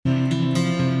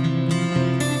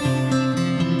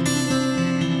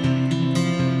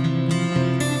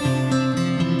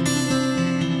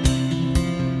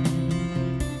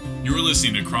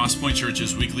Crosspoint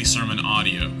Church's weekly sermon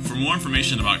audio. For more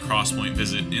information about Crosspoint,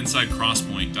 visit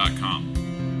insidecrosspoint.com.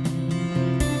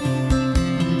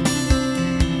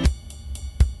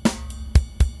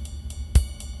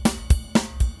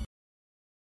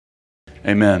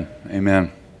 Amen.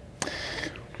 Amen.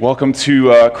 Welcome to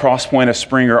Crosspoint, as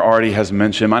Springer already has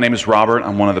mentioned. My name is Robert.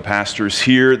 I'm one of the pastors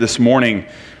here. This morning,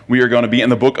 we are going to be in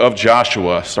the book of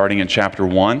Joshua, starting in chapter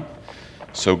 1.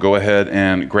 So go ahead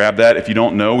and grab that. If you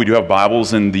don't know, we do have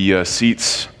Bibles in the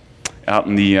seats out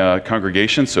in the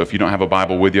congregation. So if you don't have a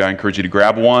Bible with you, I encourage you to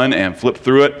grab one and flip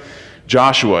through it.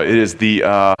 Joshua, it is the,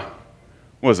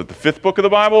 the fifth book of the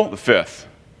Bible? The fifth.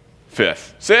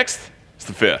 Sixth? It's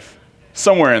the fifth.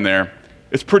 Somewhere in there.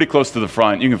 It's pretty close to the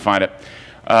front. You can find it.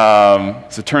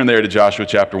 So turn there to Joshua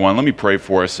chapter 1. Let me pray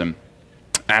for us and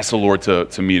ask the Lord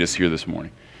to meet us here this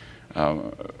morning.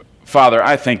 Father,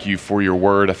 I thank you for your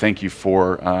word. I thank you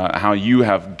for how you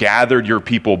have gathered your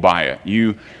people by it.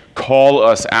 You call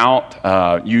us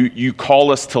out. You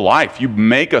call us to life. You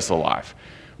make us alive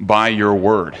by your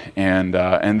word. And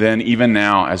then even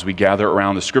now, as we gather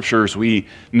around the scriptures, we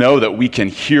know that we can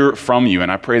hear from you. And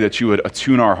I pray that you would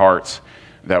attune our hearts,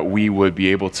 that we would be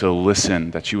able to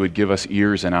listen, that you would give us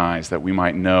ears and eyes, that we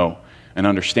might know and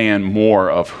understand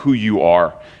more of who you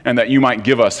are, and that you might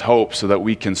give us hope so that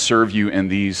we can serve you in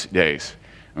these days.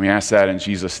 And we ask that in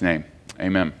Jesus' name.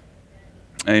 Amen.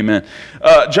 Amen.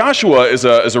 Joshua is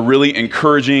a really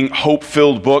encouraging,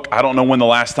 hope-filled book. I don't know when the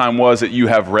last time was that you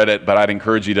have read it, but I'd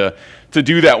encourage you to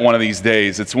do that one of these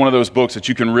days. It's one of those books that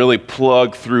you can really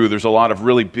plug through. There's a lot of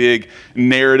really big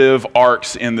narrative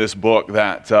arcs in this book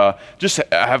that just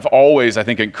have always, I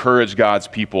think, encouraged God's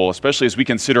people, especially as we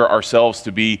consider ourselves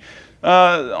to be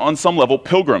on some level,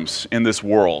 pilgrims in this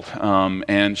world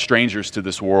and strangers to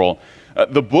this world.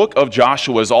 The book of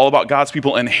Joshua is all about God's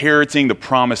people inheriting the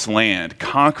promised land,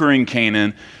 conquering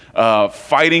Canaan,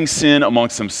 fighting sin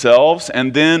amongst themselves,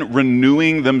 and then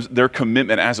renewing their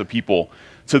commitment as a people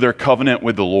to their covenant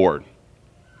with the Lord.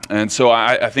 And so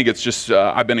I think it's just,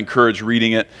 I've been encouraged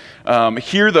reading it.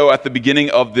 Here, though, at the beginning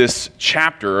of this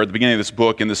chapter, or at the beginning of this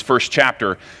book, in this first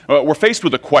chapter, we're faced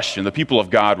with a question. The people of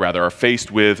God, rather, are faced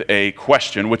with a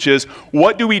question, which is,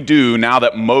 what do we do now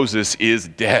that Moses is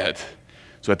dead?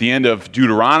 So at the end of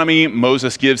Deuteronomy,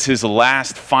 Moses gives his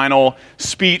last final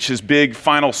speech, his big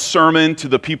final sermon to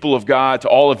the people of God, to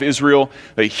all of Israel.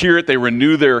 They hear it, they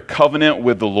renew their covenant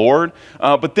with the Lord.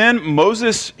 But then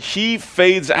Moses, he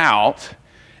fades out,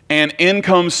 and in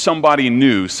comes somebody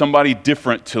new, somebody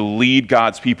different to lead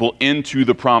God's people into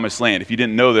the promised land. If you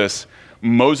didn't know this,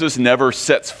 Moses never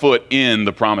sets foot in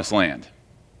the promised land.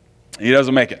 He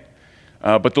doesn't make it.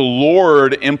 But the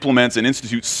Lord implements and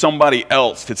institutes somebody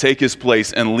else to take his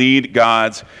place and lead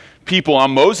God's people. Now,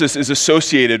 Moses is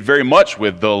associated very much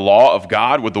with the law of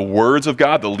God, with the words of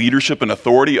God, the leadership and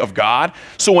authority of God.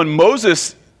 So when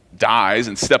Moses dies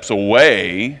and steps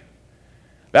away,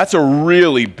 that's a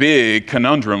really big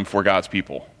conundrum for God's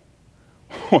people.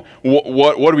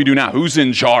 What do we do now? Who's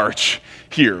in charge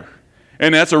here?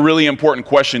 And that's a really important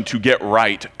question to get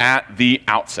right at the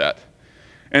outset.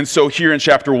 And so here in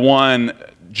chapter 1,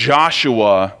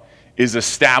 Joshua is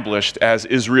established as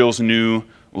Israel's new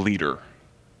leader.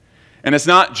 And it's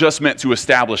not just meant to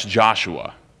establish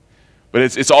Joshua, but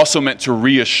it's also meant to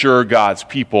reassure God's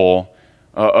people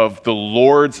of the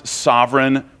Lord's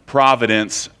sovereign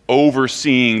providence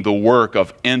overseeing the work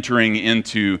of entering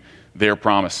into their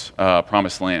promised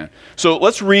land. So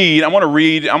let's read. I want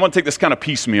to take this kind of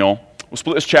piecemeal. We'll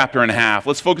split this chapter in half.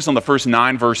 Let's focus on the first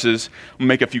 9 verses. We'll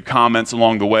make a few comments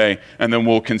along the way, and then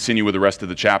we'll continue with the rest of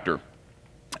the chapter.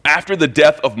 After the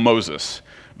death of Moses,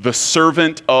 the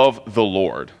servant of the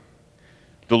Lord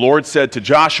said to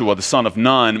Joshua, the son of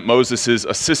Nun, Moses'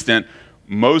 assistant,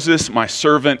 "Moses, my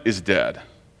servant, is dead.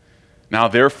 Now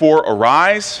therefore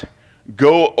arise,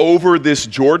 go over this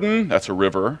Jordan," that's a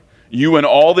river, "you and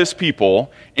all this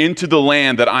people, into the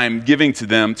land that I am giving to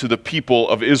them, to the people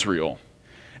of Israel.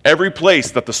 Every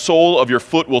place that the sole of your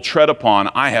foot will tread upon,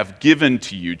 I have given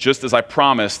to you, just as I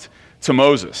promised to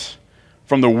Moses.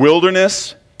 From the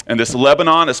wilderness and this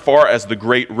Lebanon as far as the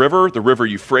great river, the river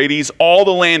Euphrates, all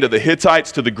the land of the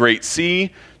Hittites to the great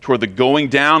sea, toward the going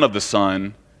down of the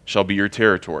sun, shall be your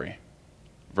territory."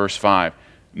 Verse 5,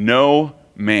 "No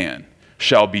man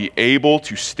shall be able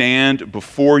to stand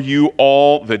before you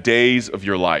all the days of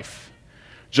your life.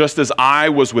 Just as I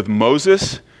was with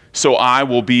Moses, so I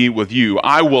will be with you.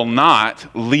 I will not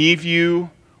leave you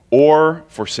or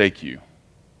forsake you.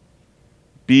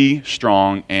 Be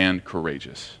strong and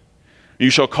courageous. You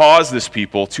shall cause this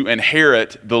people to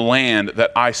inherit the land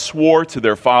that I swore to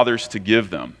their fathers to give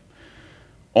them.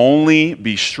 Only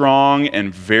be strong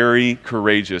and very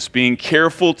courageous, being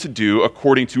careful to do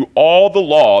according to all the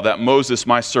law that Moses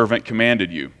my servant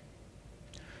commanded you.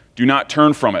 Do not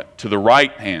turn from it to the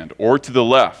right hand or to the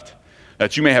left,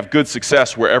 that you may have good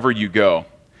success wherever you go.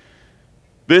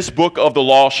 This book of the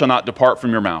law shall not depart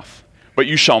from your mouth, but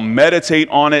you shall meditate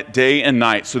on it day and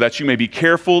night, so that you may be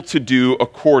careful to do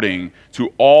according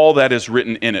to all that is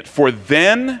written in it. For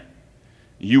then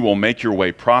you will make your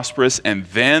way prosperous, and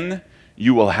then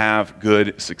you will have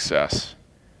good success.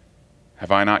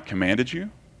 Have I not commanded you?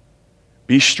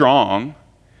 Be strong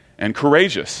and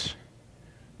courageous.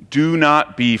 Do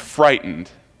not be frightened,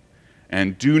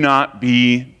 and do not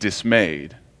be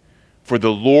dismayed, for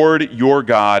the Lord your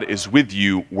God is with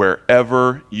you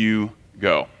wherever you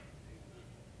go.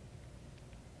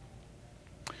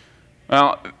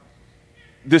 Well,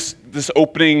 this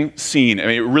opening scene, I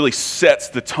mean, it really sets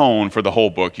the tone for the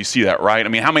whole book. You see that, right? I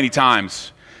mean, how many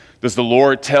times does the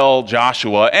Lord tell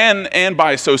Joshua, and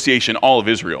by association all of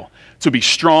Israel, to be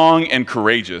strong and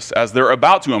courageous as they're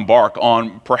about to embark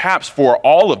on, perhaps for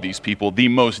all of these people, the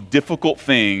most difficult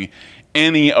thing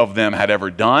any of them had ever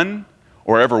done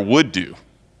or ever would do?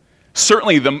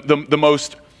 Certainly the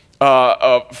most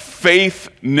faith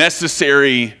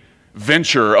necessary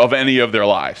venture of any of their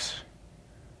lives.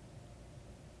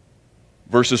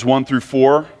 Verses 1 through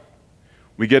 4,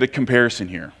 we get a comparison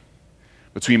here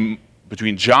between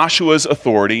Joshua's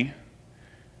authority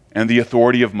and the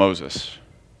authority of Moses.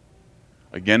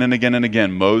 Again and again and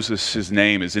again, Moses'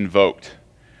 name is invoked.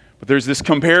 But there's this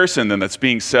comparison then that's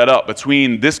being set up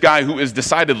between this guy who is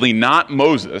decidedly not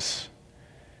Moses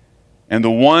and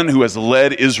the one who has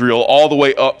led Israel all the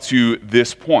way up to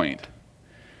this point.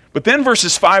 But then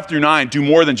verses 5 through 9 do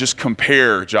more than just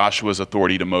compare Joshua's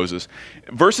authority to Moses.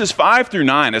 Verses 5 through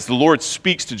 9, as the Lord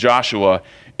speaks to Joshua,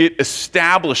 it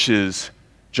establishes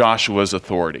Joshua's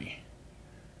authority.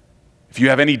 If you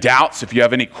have any doubts, if you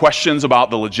have any questions about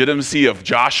the legitimacy of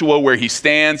Joshua, where he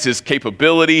stands, his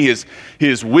capability,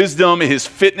 his wisdom, his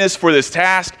fitness for this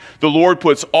task, the Lord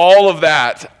puts all of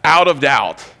that out of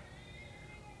doubt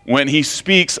when he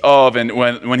speaks of and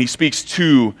when he speaks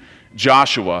to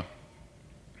Joshua.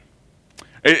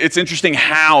 It's interesting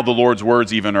how the Lord's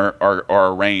words even are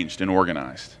arranged and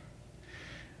organized.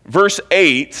 Verse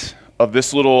 8 of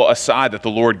this little aside that the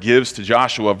Lord gives to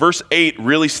Joshua, verse 8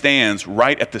 really stands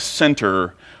right at the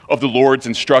center of the Lord's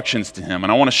instructions to him.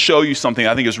 And I want to show you something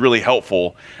I think is really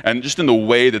helpful, and just in the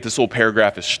way that this little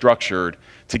paragraph is structured,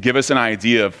 to give us an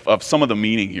idea of some of the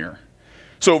meaning here.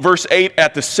 So verse 8,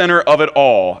 at the center of it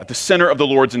all, at the center of the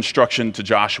Lord's instruction to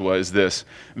Joshua is this: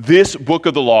 this book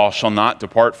of the law shall not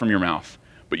depart from your mouth,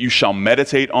 but you shall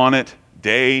meditate on it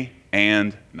day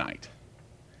and night.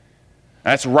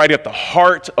 That's right at the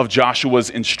heart of Joshua's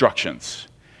instructions.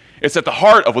 It's at the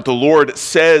heart of what the Lord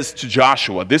says to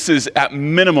Joshua. This is at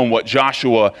minimum what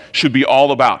Joshua should be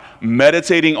all about: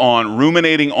 meditating on,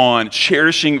 ruminating on,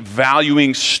 cherishing,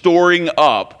 valuing, storing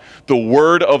up the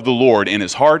word of the Lord in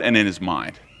his heart and in his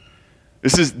mind.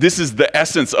 This is the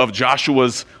essence of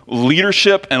Joshua's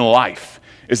leadership and life,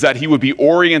 is that he would be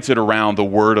oriented around the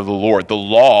word of the Lord, the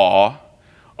law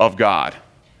of God.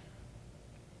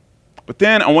 But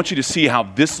then I want you to see how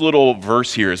this little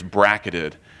verse here is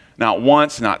bracketed, not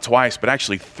once, not twice, but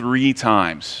actually 3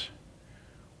 times,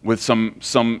 with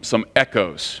some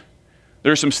echoes.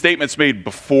 There are some statements made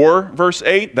before verse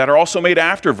 8 that are also made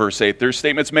after verse 8. There's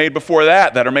statements made before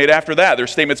that are made after that.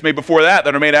 There's statements made before that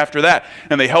are made after that.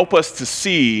 And they help us to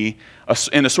see,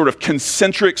 in a sort of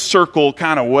concentric circle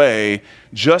kind of way,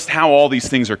 just how all these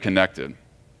things are connected.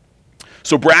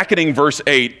 So bracketing verse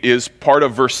 8 is part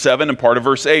of verse 7 and part of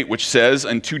verse 8, which says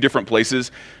in 2 different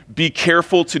places, be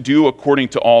careful to do according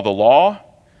to all the law,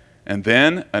 and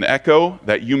then an echo,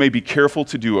 that you may be careful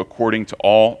to do according to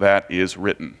all that is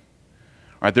written.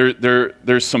 All right,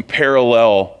 there's some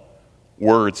parallel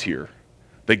words here.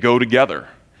 They go together,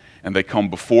 and they come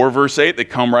before verse 8, they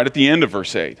come right at the end of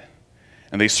verse 8.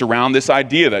 And they surround this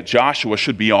idea that Joshua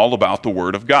should be all about the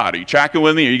Word of God. Are you tracking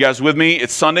with me? Are you guys with me?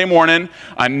 It's Sunday morning.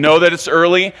 I know that it's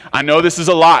early. I know this is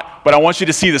a lot, but I want you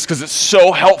to see this because it's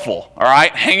so helpful. All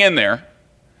right? Hang in there.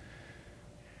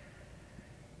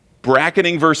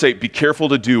 Bracketing verse 8, be careful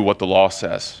to do what the law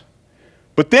says.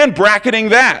 But then bracketing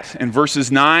that in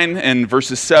verses 9 and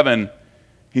verses 7,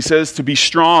 he says to be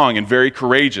strong and very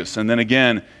courageous. And then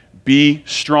again, be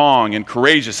strong and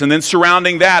courageous. And then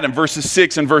surrounding that in verses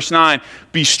 6 and verse 9,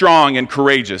 be strong and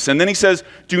courageous. And then he says,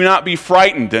 do not be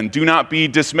frightened and do not be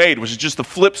dismayed, which is just the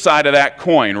flip side of that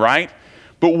coin, right?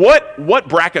 But what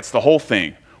brackets the whole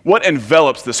thing? What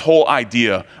envelops this whole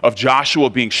idea of Joshua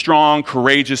being strong,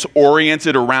 courageous,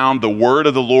 oriented around the word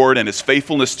of the Lord and his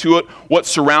faithfulness to it? What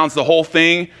surrounds the whole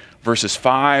thing? Verses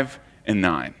 5 and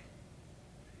 9.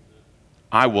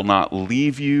 I will not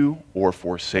leave you or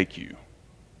forsake you.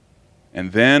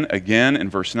 And then again in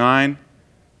verse 9,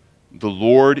 the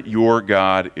Lord your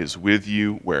God is with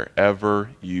you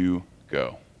wherever you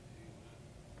go.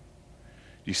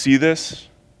 Do you see this?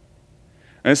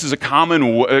 And this is a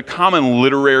common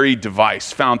literary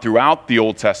device found throughout the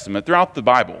Old Testament, throughout the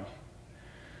Bible.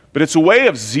 But it's a way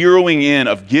of zeroing in,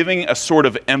 of giving a sort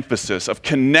of emphasis, of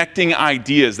connecting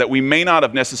ideas that we may not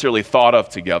have necessarily thought of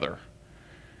together.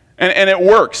 And it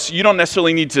works. You don't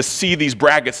necessarily need to see these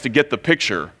brackets to get the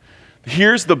picture.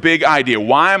 Here's the big idea.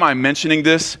 Why am I mentioning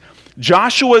this?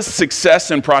 Joshua's success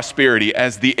and prosperity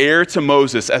as the heir to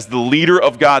Moses, as the leader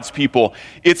of God's people,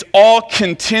 it's all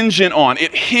contingent on,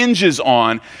 it hinges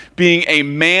on being a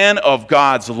man of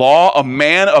God's law, a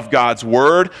man of God's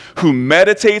word, who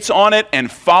meditates on it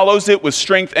and follows it with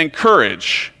strength and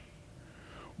courage.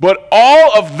 But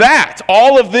all of that,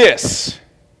 all of this,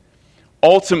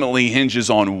 ultimately hinges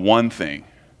on one thing,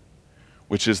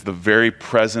 which is the very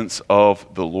presence of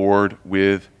the Lord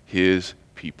with his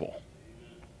people.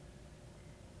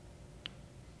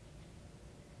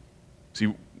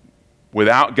 See,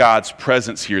 without God's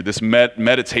presence here, this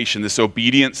meditation, this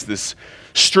obedience, this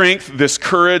strength, this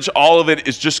courage, all of it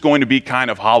is just going to be kind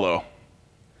of hollow.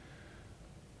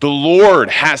 The Lord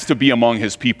has to be among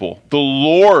his people. The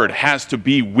Lord has to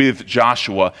be with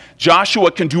Joshua. Joshua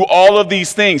can do all of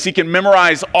these things. He can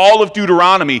memorize all of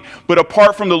Deuteronomy, but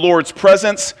apart from the Lord's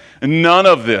presence, none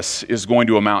of this is going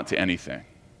to amount to anything.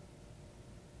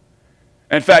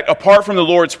 In fact, apart from the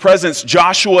Lord's presence,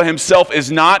 Joshua himself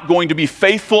is not going to be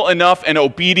faithful enough and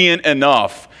obedient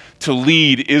enough to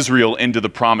lead Israel into the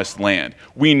promised land.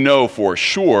 We know for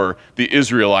sure the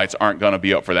Israelites aren't going to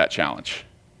be up for that challenge.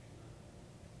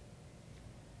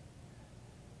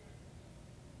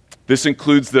 This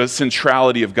includes the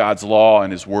centrality of God's law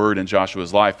and his word in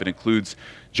Joshua's life. It includes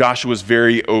Joshua's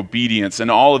very obedience.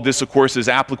 And all of this, of course, is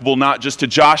applicable not just to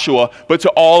Joshua, but to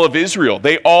all of Israel.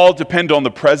 They all depend on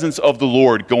the presence of the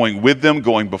Lord going with them,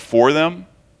 going before them,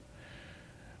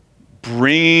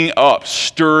 bringing up,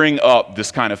 stirring up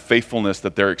this kind of faithfulness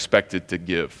that they're expected to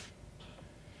give.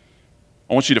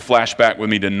 I want you to flash back with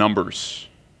me to Numbers,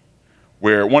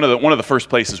 where one of the first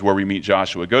places where we meet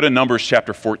Joshua. Go to Numbers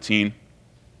chapter 14.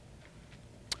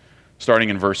 Starting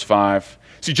in verse 5.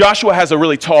 See, Joshua has a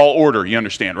really tall order, you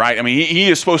understand, right? I mean,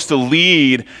 he is supposed to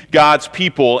lead God's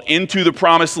people into the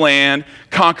promised land,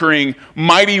 conquering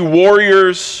mighty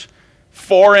warriors,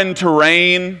 foreign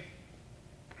terrain.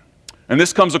 And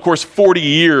this comes, of course, 40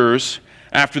 years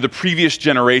after the previous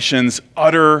generation's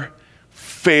utter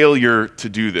failure to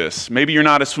do this. Maybe you're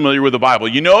not as familiar with the Bible.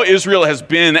 You know Israel has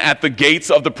been at the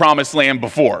gates of the promised land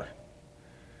before.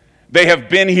 They have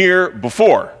been here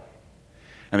before.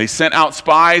 And they sent out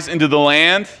spies into the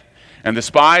land, and the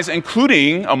spies,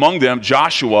 including among them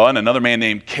Joshua and another man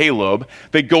named Caleb,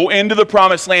 they go into the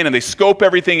promised land and they scope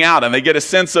everything out, and they get a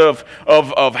sense of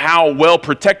how well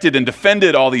protected and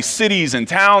defended all these cities and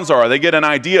towns are. They get an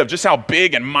idea of just how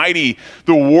big and mighty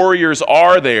the warriors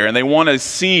are there, and they want to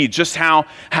see just how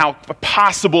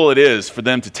possible it is for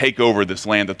them to take over this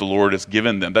land that the Lord has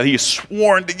given them, that he has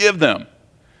sworn to give them.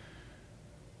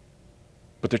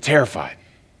 But they're terrified.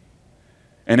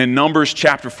 And in Numbers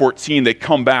chapter 14, they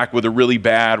come back with a really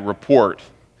bad report.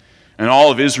 And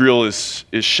all of Israel is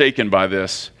shaken by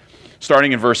this.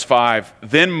 Starting in verse 5,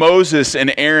 Then Moses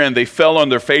and Aaron, they fell on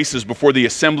their faces before the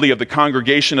assembly of the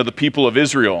congregation of the people of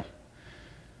Israel.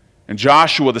 And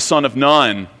Joshua, the son of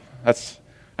Nun, that's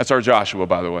our Joshua,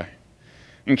 by the way,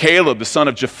 and Caleb, the son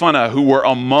of Jephunneh, who were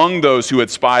among those who had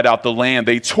spied out the land,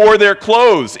 they tore their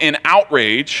clothes in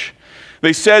outrage.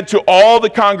 They said to all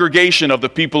the congregation of the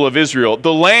people of Israel,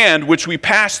 the land which we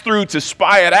passed through to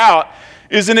spy it out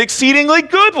is an exceedingly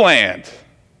good land.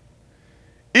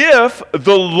 If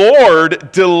the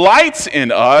Lord delights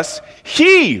in us,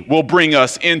 he will bring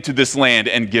us into this land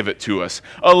and give it to us,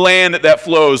 a land that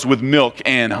flows with milk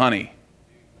and honey.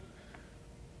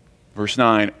 Verse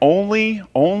 9,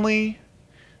 only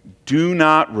do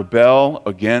not rebel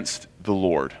against the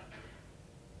Lord.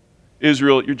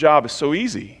 Israel, your job is so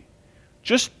easy.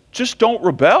 Just don't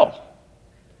rebel.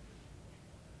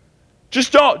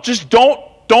 Just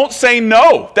don't say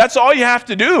no. That's all you have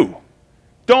to do.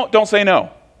 Don't say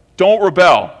no. Don't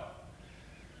rebel.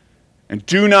 And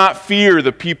do not fear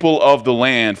the people of the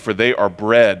land, for they are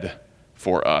bread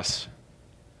for us.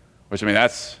 Which, I mean,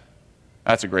 that's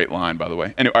a great line, by the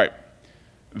way. Anyway, all right.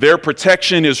 Their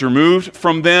protection is removed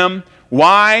from them.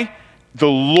 Why? the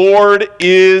Lord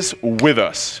is with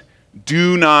us.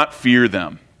 Do not fear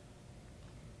them."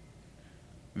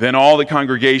 Then all the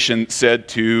congregation said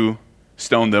to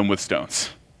stone them with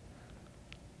stones.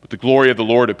 But the glory of the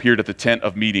Lord appeared at the tent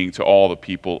of meeting to all the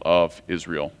people of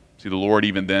Israel. See, the Lord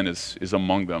even then is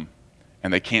among them,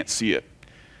 and they can't see it.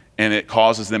 And it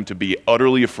causes them to be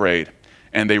utterly afraid,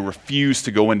 and they refuse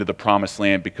to go into the promised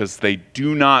land because they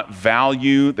do not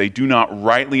value, they do not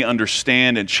rightly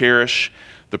understand and cherish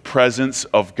the presence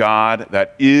of God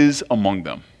that is among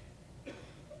them.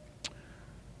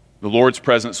 The Lord's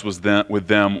presence with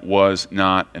them was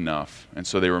not enough, and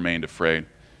so they remained afraid.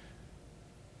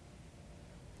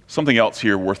 Something else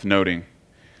here worth noting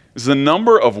is the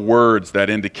number of words that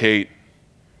indicate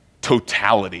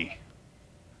totality.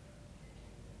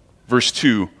 Verse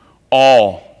 2,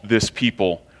 all this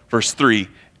people. Verse 3,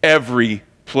 every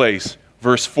place.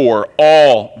 Verse 4,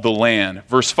 all the land.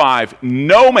 Verse 5,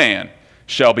 no man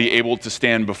shall be able to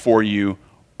stand before you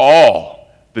all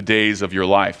the days of your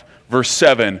life. Verse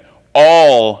 7,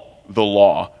 all the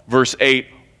law. Verse 8,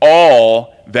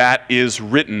 all that is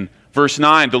written. Verse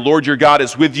 9, the Lord your God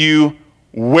is with you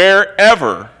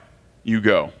wherever you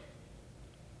go.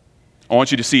 I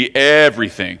want you to see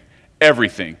everything,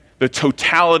 the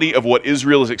totality of what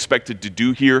Israel is expected to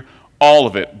do here, all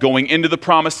of it, going into the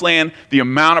promised land, the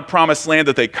amount of promised land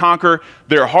that they conquer,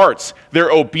 their hearts, their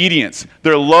obedience,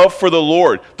 their love for the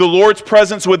Lord's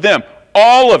presence with them,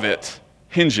 all of it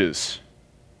hinges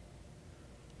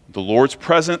on the Lord's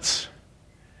presence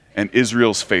and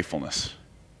Israel's faithfulness.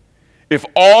 If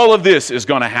all of this is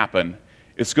going to happen,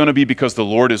 it's going to be because the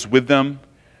Lord is with them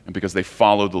and because they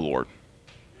follow the Lord.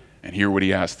 And hear what he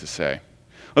has to say.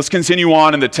 Let's continue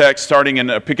on in the text,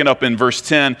 picking up in verse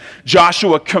 10.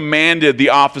 Joshua commanded the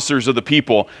officers of the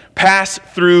people, "Pass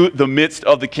through the midst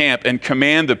of the camp and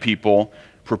command the people,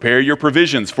 prepare your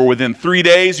provisions, for within 3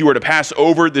 days you are to pass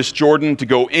over this Jordan to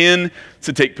go in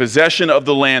to take possession of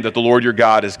the land that the Lord your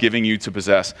God is giving you to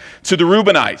possess." To the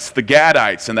Reubenites, the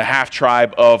Gadites, and the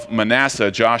half-tribe of Manasseh,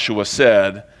 Joshua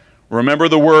said, "Remember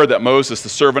the word that Moses, the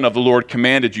servant of the Lord,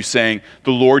 commanded you, saying,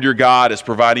 'The Lord your God is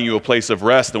providing you a place of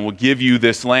rest and will give you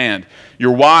this land.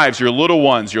 Your wives, your little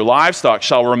ones, your livestock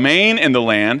shall remain in the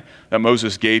land that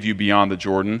Moses gave you beyond the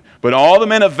Jordan. But all the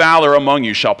men of valor among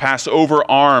you shall pass over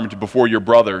armed before your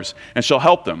brothers and shall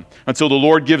help them until the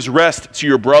Lord gives rest to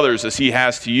your brothers as he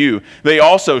has to you. They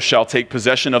also shall take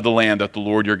possession of the land that the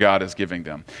Lord your God is giving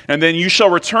them. And then you shall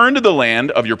return to the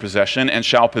land of your possession and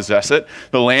shall possess it,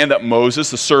 the land that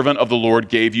Moses, the servant of the Lord,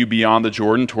 gave you beyond the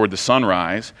Jordan toward the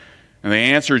sunrise.' And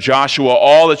they answered Joshua,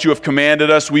 'All that you have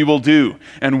commanded us we will do,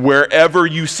 and wherever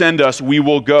you send us we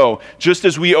will go. Just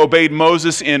as we obeyed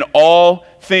Moses in all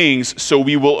things, so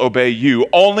we will obey you.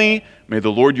 Only may the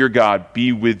Lord your God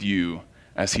be with you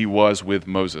as he was with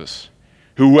Moses.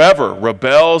 Whoever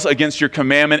rebels against your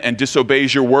commandment and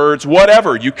disobeys your words,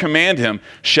 whatever you command him,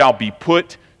 shall be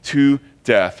put to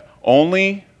death.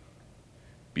 Only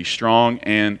be strong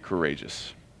and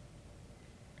courageous.'"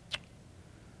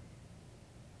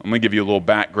 I'm going to give you a little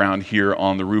background here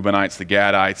on the Reubenites, the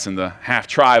Gadites, and the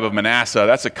half-tribe of Manasseh.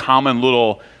 That's a common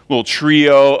little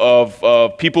trio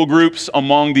of people groups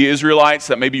among the Israelites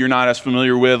that maybe you're not as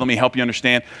familiar with. Let me help you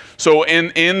understand. So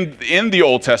in the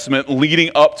Old Testament,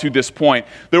 leading up to this point,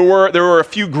 there were a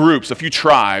few groups, a few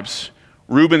tribes: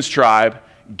 Reuben's tribe,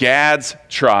 Gad's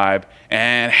tribe,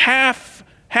 and half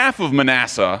of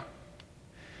Manasseh,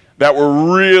 that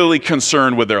were really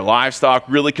concerned with their livestock,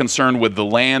 really concerned with the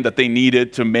land that they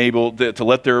needed to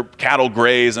let their cattle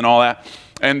graze and all that.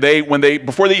 And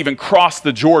before they even cross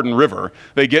the Jordan River,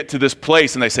 they get to this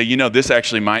place and they say, this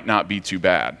actually might not be too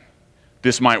bad.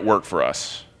 This might work for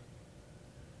us.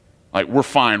 Like, we're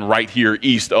fine right here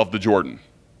east of the Jordan.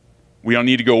 We don't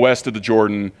need to go west of the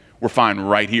Jordan. We're fine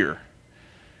right here.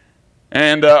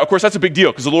 And of course, that's a big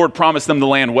deal because the Lord promised them the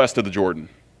land west of the Jordan.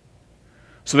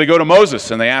 So they go to Moses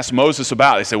and they ask Moses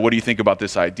about it. They say, "What do you think about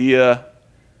this idea?"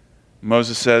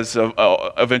 Moses says,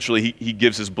 eventually he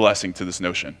gives his blessing to this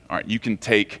notion. All right, you can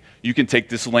take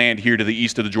this land here to the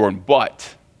east of the Jordan,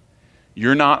 but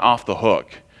you're not off the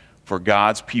hook for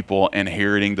God's people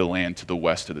inheriting the land to the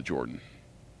west of the Jordan.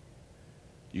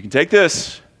 You can take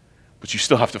this, but you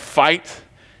still have to fight.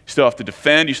 You still have to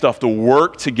defend. You still have to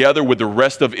work together with the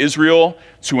rest of Israel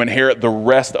to inherit the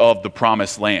rest of the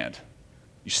promised land.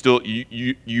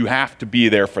 You have to be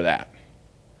there for that.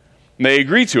 And they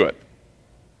agree to it.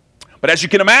 But as you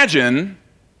can imagine,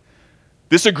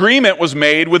 this agreement was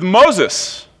made with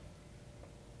Moses,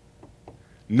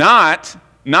 not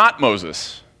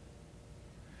Moses.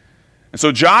 And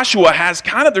so Joshua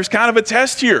there's kind of a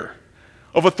test here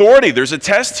of authority. There's a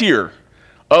test here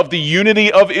of the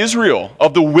unity of Israel,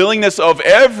 of the willingness of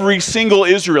every single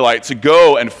Israelite to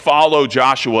go and follow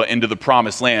Joshua into the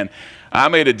promised land. I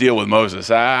made a deal with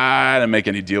Moses. I didn't make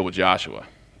any deal with Joshua.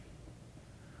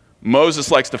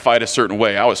 Moses likes to fight a certain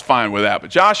way. I was fine with that. But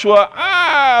Joshua,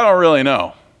 I don't really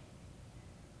know.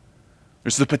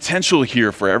 There's the potential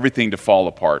here for everything to fall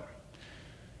apart.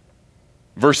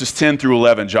 Verses 10 through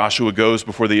 11, Joshua goes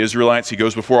before the Israelites. He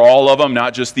goes before all of them,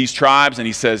 not just these tribes, and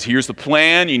he says, here's the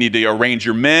plan. You need to arrange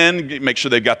your men, make sure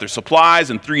they've got their supplies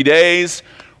in 3 days.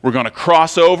 We're going to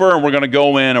cross over, and we're going to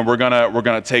go in, and we're going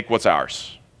to take what's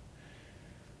ours.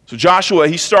 So Joshua,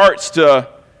 he starts to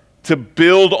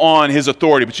build on his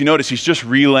authority, but you notice he's just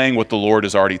relaying what the Lord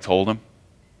has already told him.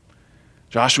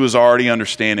 Joshua's already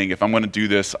understanding, if I'm going to do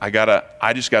this, I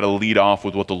just got to lead off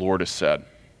with what the Lord has said.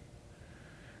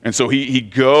 And so he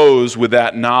goes with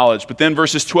that knowledge. But then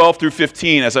verses 12 through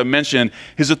 15, as I mentioned,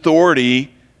 his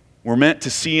authority, we're meant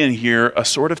to see and hear a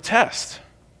sort of test.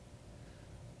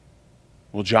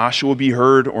 Will Joshua be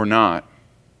heard or not?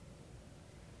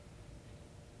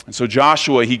 And so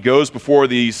Joshua, he goes before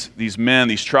these men,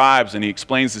 these tribes, and he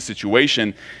explains the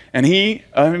situation. And he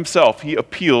himself, he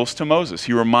appeals to Moses.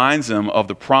 He reminds them of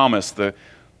the promise, the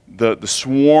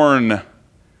sworn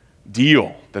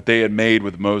deal that they had made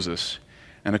with Moses.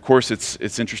 And of course,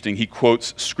 it's interesting, he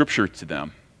quotes scripture to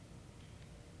them.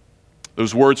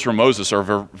 Those words from Moses are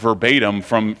verbatim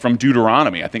from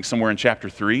Deuteronomy, I think somewhere in chapter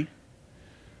 3.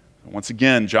 Once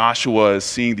again, Joshua is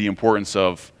seeing the importance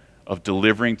of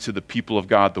delivering to the people of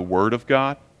God the word of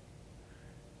God.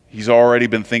 He's already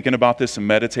been thinking about this and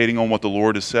meditating on what the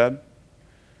Lord has said.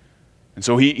 And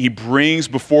so he brings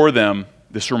before them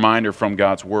this reminder from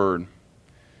God's word.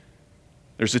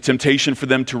 There's a temptation for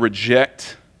them to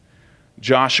reject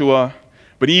Joshua,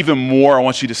 but even more, I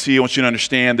want you to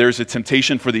understand, there's a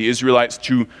temptation for the Israelites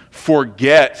to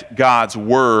forget God's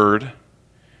word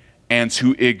and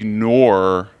to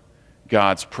ignore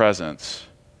God's presence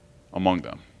among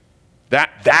them.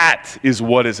 That is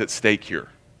what is at stake here.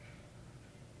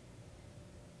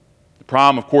 The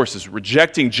problem, of course, is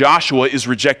rejecting Joshua is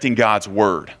rejecting God's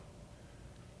word.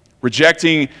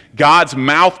 Rejecting God's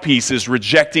mouthpiece is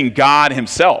rejecting God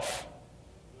himself.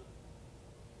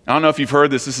 I don't know if you've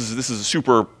heard this. This is a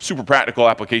super practical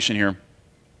application here.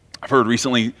 I've heard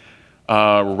recently,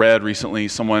 read recently,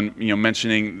 someone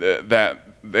mentioning that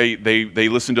they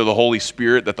listen to the Holy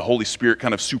Spirit, that the Holy Spirit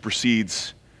kind of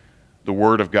supersedes the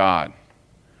Word of God,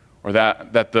 or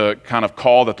that the kind of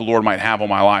call that the Lord might have on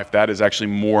my life, that is actually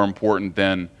more important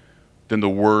than the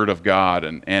Word of God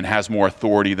and has more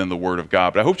authority than the Word of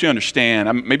God. But I hope you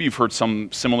understand. Maybe you've heard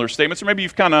some similar statements, or maybe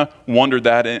you've kind of wondered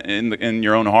that in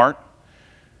your own heart.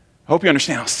 I hope you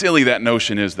understand how silly that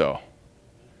notion is, though. All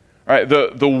right,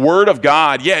 the Word of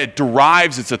God, it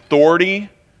derives its authority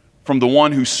from the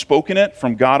one who's spoken it,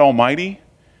 from God Almighty.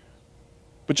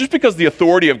 But just because the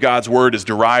authority of God's Word is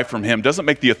derived from Him doesn't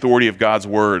make the authority of God's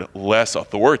Word less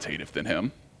authoritative than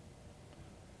Him.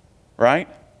 Right?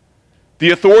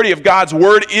 The authority of God's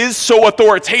Word is so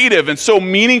authoritative and so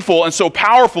meaningful and so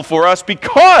powerful for us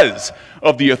because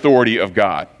of the authority of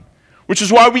God. Which is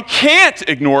why we can't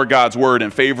ignore God's word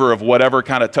in favor of whatever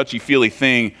kind of touchy-feely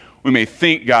thing we may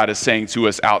think God is saying to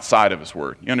us outside of his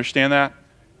word. You understand that?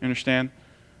 You understand?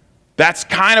 That's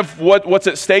kind of what's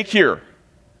at stake here.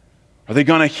 Are they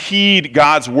going to heed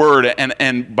God's word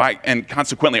and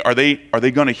consequently, are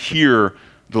they going to hear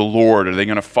the Lord? Are they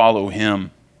going to follow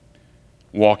him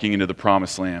walking into the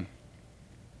promised land?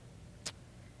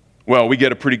 Well, we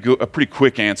get a pretty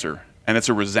quick answer, and it's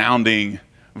a resounding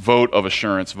vote of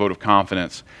assurance, vote of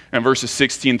confidence. And verses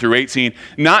 16 through 18,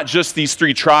 not just these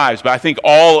three tribes, but I think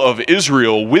all of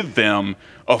Israel with them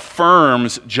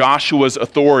affirms Joshua's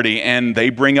authority, and they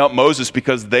bring up Moses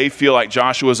because they feel like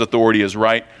Joshua's authority is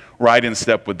right in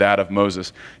step with that of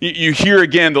Moses. You hear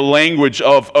again the language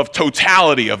of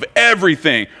totality, of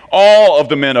everything, all of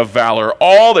the men of valor,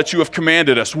 all that you have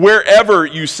commanded us, wherever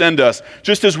you send us,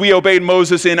 just as we obeyed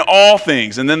Moses in all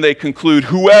things. And then they conclude,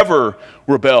 whoever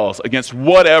rebels against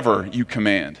whatever you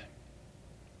command.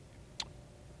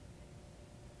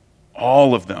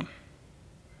 All of them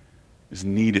is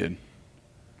needed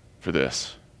for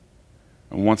this.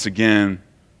 And once again,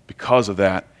 because of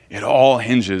that, it all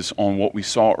hinges on what we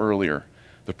saw earlier,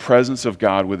 the presence of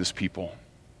God with his people.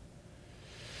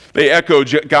 They echo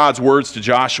God's words to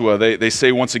Joshua. They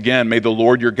say once again, may the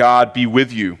Lord your God be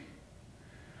with you.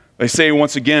 They say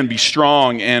once again, be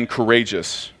strong and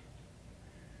courageous.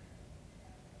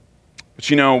 But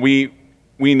we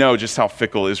know just how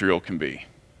fickle Israel can be.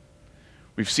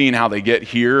 We've seen how they get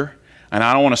here, and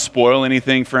I don't want to spoil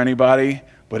anything for anybody,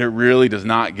 but it really does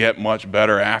not get much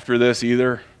better after this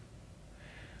either.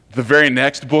 The very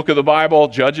next book of the Bible,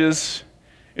 Judges,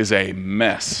 is a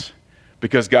mess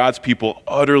because God's people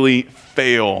utterly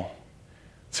fail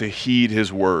to heed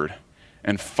his word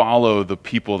and follow the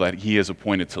people that he has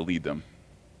appointed to lead them.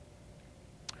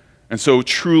 And so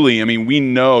truly, we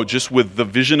know just with the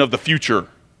vision of the future,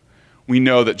 we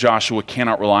know that Joshua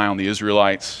cannot rely on the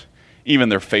Israelites, even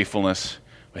their faithfulness,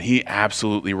 but he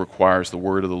absolutely requires the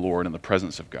word of the Lord and the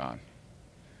presence of God.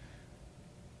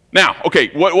 Now, okay,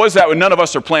 what was that when none of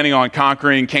us are planning on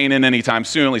conquering Canaan anytime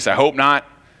soon? At least I hope not.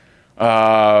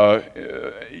 What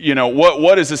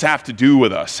does this have to do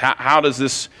with us? How does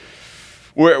this...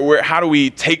 how do we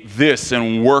take this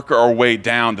and work our way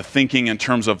down to thinking in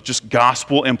terms of just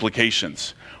gospel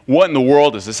implications? What in the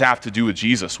world does this have to do with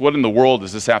Jesus? What in the world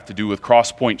does this have to do with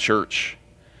Crosspoint Church?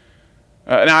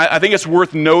 Now, I think it's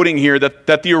worth noting here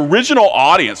that the original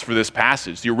audience for this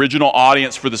passage, the original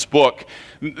audience for this book,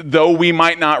 though we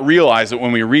might not realize it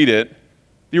when we read it,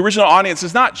 the original audience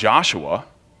is not Joshua,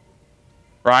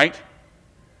 right?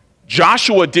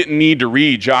 Joshua didn't need to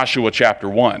read Joshua chapter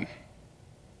 1.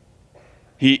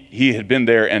 He had been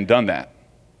there and done that.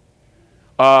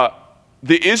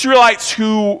 The Israelites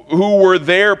who were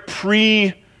there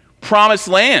pre-promised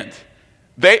land,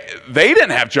 they didn't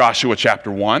have Joshua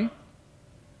chapter 1.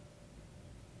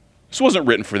 This wasn't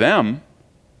written for them.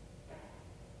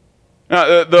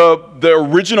 The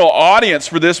original audience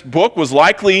for this book was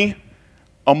likely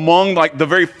among the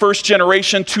very first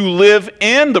generation to live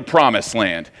in the promised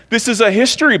land. This is a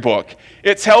history book.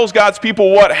 It tells God's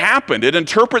people what happened. It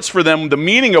interprets for them the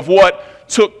meaning of what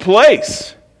took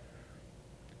place.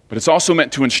 But it's also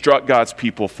meant to instruct God's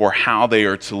people for how they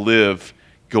are to live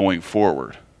going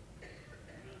forward.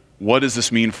 What does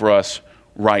this mean for us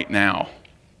right now?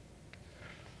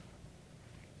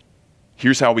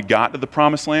 Here's how we got to the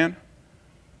promised land,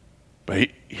 but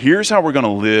here's how we're going to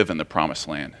live in the promised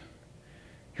land.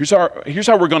 Here's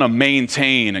how we're going to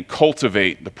maintain and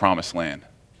cultivate the promised land.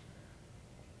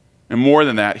 And more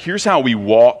than that, here's how we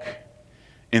walk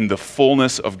in the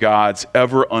fullness of God's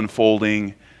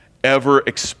ever-unfolding,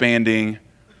 ever-expanding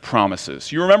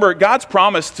promises. You remember, God's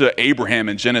promise to Abraham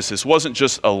in Genesis wasn't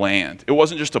just a land. It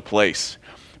wasn't just a place.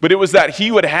 But it was that he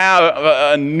would have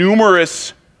a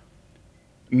numerous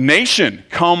nation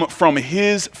come from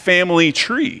his family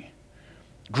tree.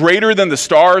 Greater than the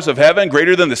stars of heaven,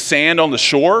 greater than the sand on the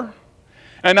shore.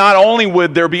 And not only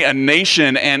would there be a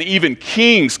nation and even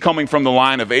kings coming from the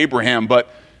line of Abraham, but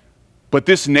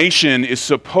this nation is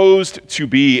supposed to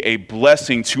be a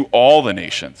blessing to all the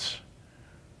nations.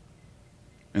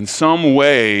 In some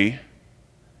way,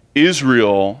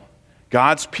 Israel,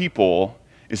 God's people,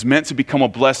 is meant to become a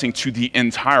blessing to the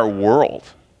entire world.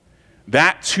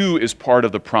 That too is part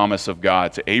of the promise of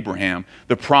God to Abraham,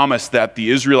 the promise that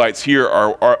the Israelites here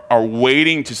are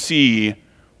waiting to see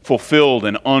fulfilled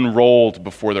and unrolled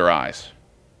before their eyes.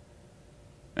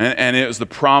 And it was the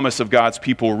promise of God's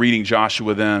people reading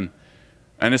Joshua then,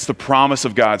 and it's the promise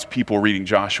of God's people reading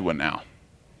Joshua now.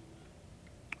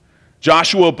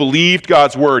 Joshua believed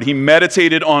God's word. He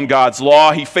meditated on God's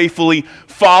law. He faithfully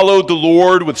followed the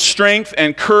Lord with strength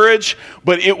and courage,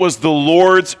 but it was the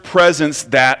Lord's presence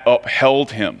that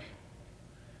upheld him.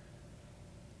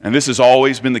 And this has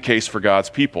always been the case for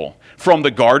God's people. From the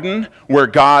garden, where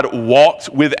God walked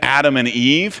with Adam and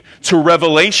Eve, to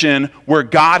Revelation, where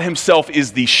God himself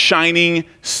is the shining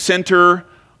center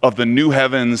of the new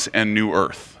heavens and new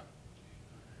earth.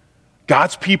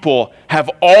 God's people have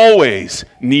always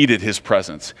needed his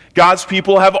presence. God's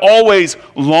people have always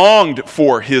longed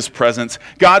for his presence.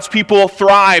 God's people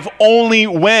thrive only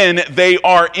when they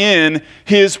are in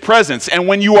his presence. And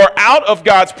when you are out of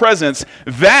God's presence,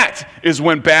 that is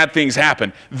when bad things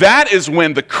happen. That is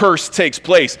when the curse takes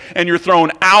place and you're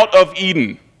thrown out of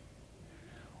Eden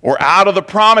or out of the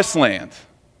promised land,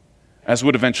 as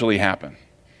would eventually happen.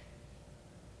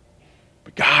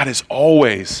 But God is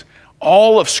always...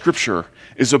 All of Scripture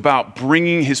is about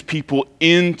bringing his people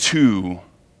into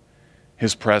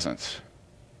his presence.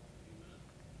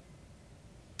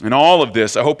 And all of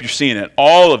this, I hope you're seeing it,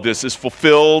 all of this is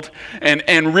fulfilled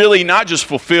and really not just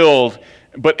fulfilled,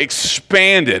 but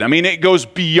expanded. It goes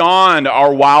beyond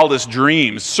our wildest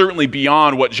dreams, certainly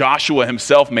beyond what Joshua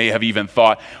himself may have even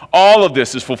thought. All of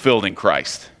this is fulfilled in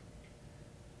Christ.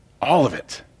 All of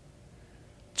it.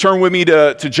 Turn with me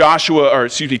to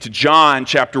John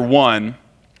chapter 1.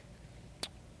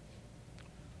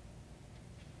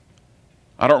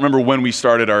 I don't remember when we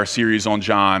started our series on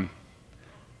John.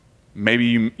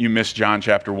 Maybe you missed John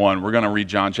chapter 1. We're going to read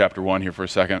John chapter 1 here for a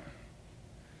second.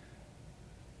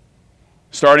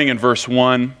 Starting in verse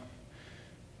 1.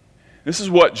 This is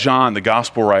what John, the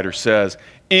gospel writer, says.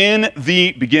 In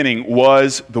the beginning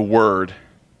was the Word,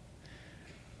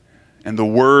 and the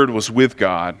Word was with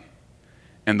God,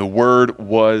 and the Word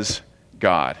was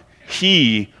God.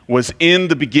 He was in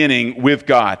the beginning with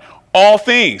God. All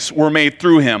things were made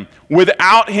through him.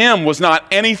 Without him was not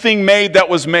anything made that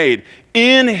was made.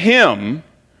 In him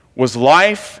was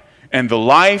life, and the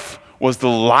life was the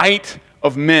light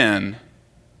of men.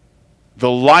 The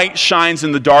light shines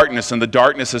in the darkness, and the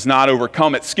darkness has not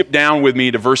overcome it. Skip down with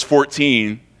me to verse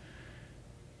 14.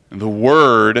 And the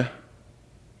Word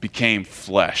became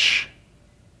flesh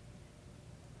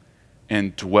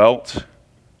and dwelt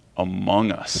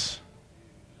among us.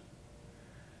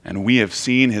 And we have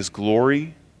seen his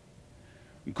glory.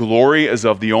 Glory as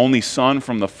of the only Son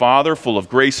from the Father, full of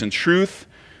grace and truth.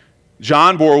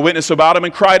 John bore witness about him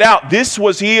and cried out, "This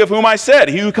was he of whom I said,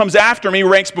 he who comes after me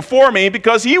ranks before me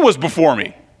because he was before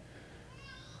me."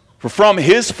 For from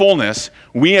his fullness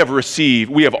we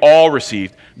have all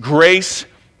received grace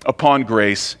upon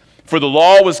grace. For the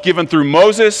law was given through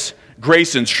Moses,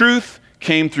 grace and truth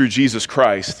came through Jesus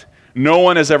Christ. No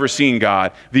one has ever seen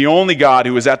God. The only God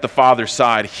who is at the Father's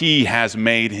side, he has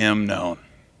made him known.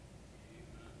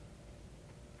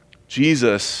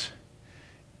 Jesus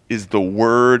is the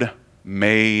Word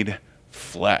made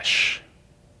flesh.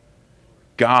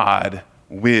 God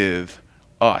with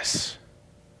us.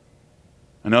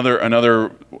 An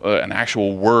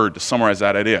actual word to summarize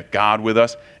that idea. God with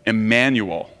us.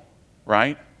 Emmanuel,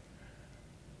 right?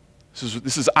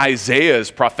 This is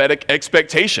Isaiah's prophetic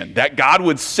expectation that God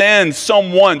would send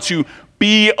someone to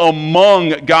be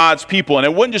among God's people. And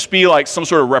it wouldn't just be like some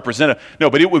sort of representative. No,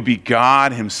 but it would be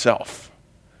God himself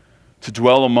to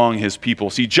dwell among his people.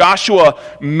 See, Joshua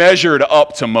measured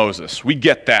up to Moses. We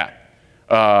get that.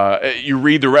 You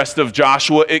read the rest of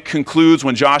Joshua. It concludes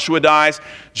when Joshua dies,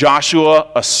 Joshua,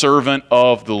 a servant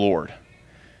of the Lord.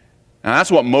 Now,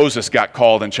 that's what Moses got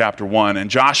called in chapter 1. And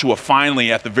Joshua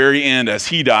finally, at the very end, as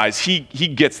he dies, he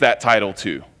gets that title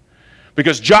too.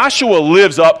 Because Joshua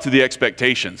lives up to the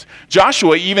expectations.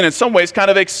 Joshua, even in some ways, kind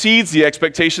of exceeds the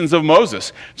expectations of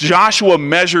Moses. Joshua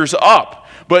measures up.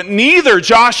 But neither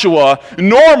Joshua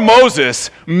nor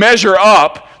Moses measure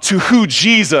up to who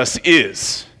Jesus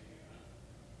is.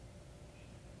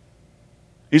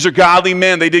 These are godly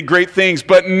men. They did great things,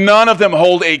 but none of them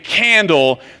hold a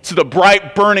candle to the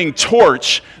bright burning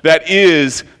torch that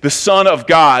is the Son of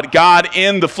God, God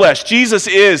in the flesh. Jesus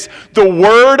is the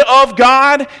Word of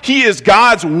God. He is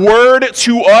God's Word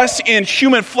to us in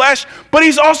human flesh, but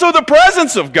he's also the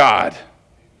presence of God.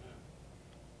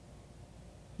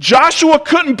 Joshua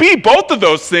couldn't be both of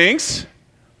those things.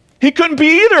 He couldn't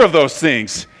be either of those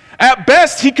things. At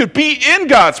best, he could be in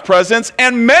God's presence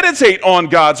and meditate on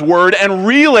God's word and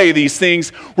relay these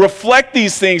things, reflect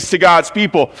these things to God's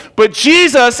people. But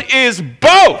Jesus is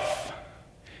both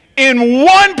in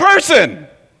one person.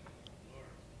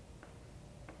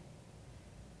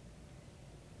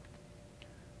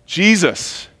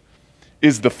 Jesus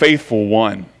is the faithful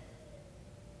one.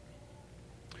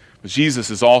 But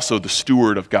Jesus is also the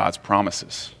steward of God's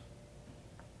promises.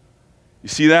 You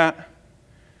see that?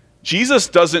 Jesus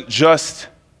doesn't just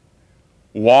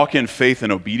walk in faith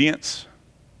and obedience,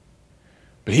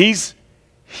 but he's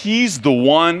the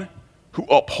one who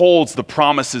upholds the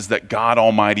promises that God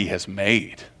Almighty has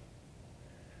made.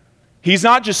 He's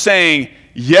not just saying,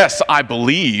 yes, I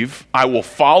believe, I will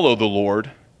follow the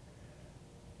Lord,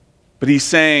 but he's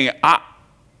saying,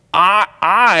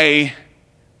 I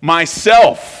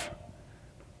myself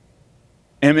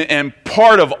am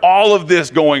part of all of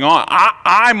this going on.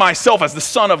 I myself, as the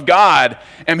Son of God,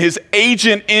 am his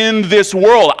agent in this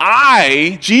world.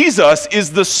 Jesus,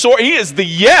 is the source. He is the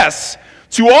yes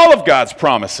to all of God's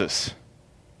promises.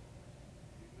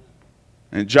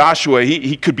 And Joshua,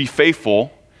 he could be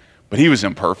faithful, but he was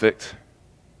imperfect.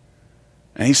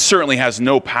 And he certainly has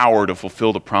no power to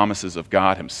fulfill the promises of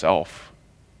God himself.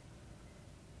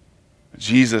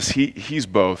 Jesus, he's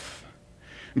both.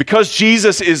 Because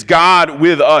Jesus is God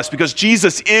with us, because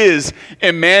Jesus is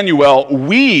Emmanuel,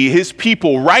 we, his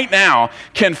people, right now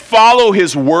can follow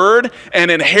his word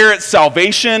and inherit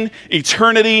salvation,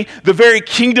 eternity, the very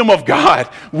kingdom of God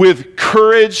with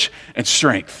courage and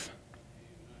strength.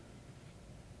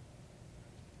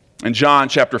 In John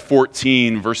chapter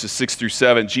 14, verses 6 through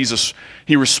 7, Jesus,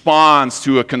 he responds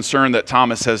to a concern that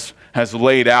Thomas has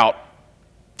laid out,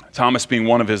 Thomas being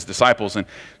one of his disciples. And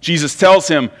Jesus tells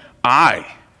him,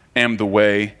 I am the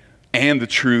way and the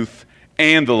truth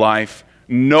and the life.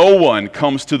 No one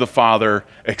comes to the Father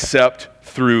except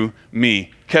through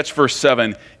me. Catch verse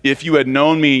 7. If you had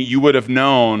known me, you would have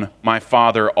known my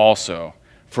Father also.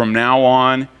 From now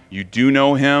on, you do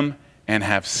know him and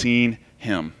have seen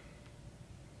him.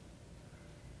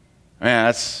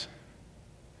 Man,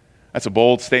 That's a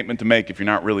bold statement to make if you're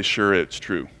not really sure it's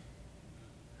true.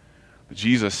 But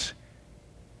Jesus,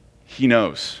 he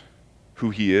knows who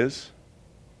he is.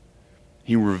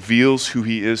 He reveals who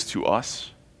he is to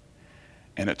us.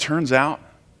 And it turns out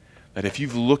that if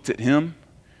you've looked at him,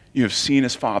 you have seen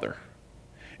his Father.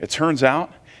 It turns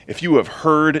out if you have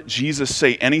heard Jesus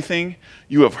say anything,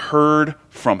 you have heard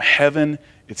from heaven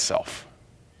itself.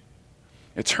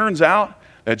 It turns out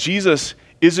that Jesus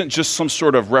isn't just some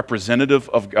sort of representative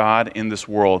of God in this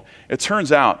world. It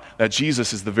turns out that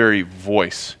Jesus is the very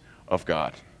voice of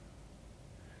God.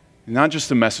 Not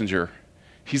just a messenger,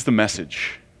 he's the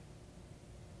message.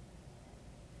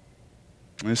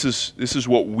 And this is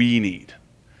what we need.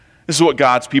 This is what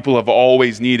God's people have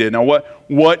always needed. Now,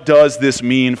 what does this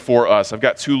mean for us? I've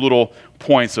got two little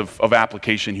points of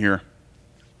application here.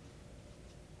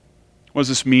 What does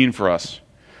this mean for us?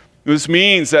 This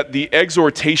means that the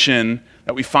exhortation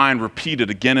that we find repeated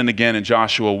again and again in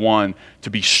Joshua 1 to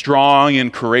be strong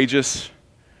and courageous,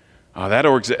 that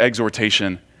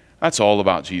exhortation, that's all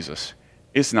about Jesus.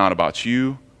 It's not about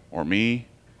you or me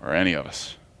or any of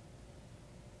us.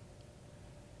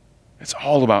 It's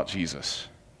all about Jesus.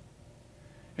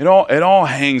 It all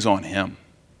hangs on him.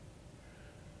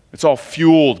 It's all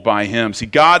fueled by him. See,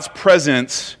 God's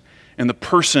presence in the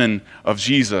person of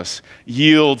Jesus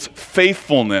yields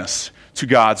faithfulness to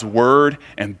God's word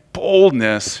and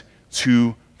boldness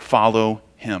to follow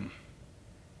him.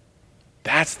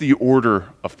 That's the order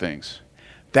of things.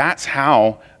 That's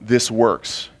how this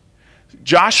works.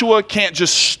 Joshua can't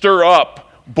just stir up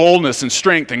boldness and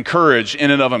strength and courage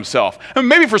in and of himself. And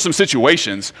maybe for some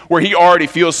situations where he already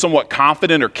feels somewhat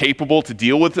confident or capable to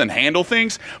deal with and handle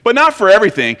things, but not for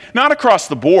everything, not across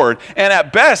the board. And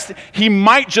at best, he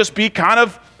might just be kind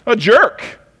of a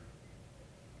jerk.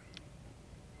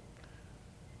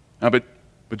 But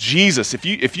Jesus,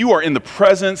 if you are in the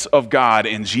presence of God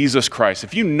in Jesus Christ,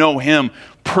 if you know him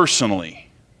personally,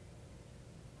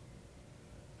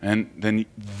 and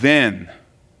then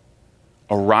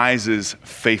arises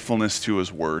faithfulness to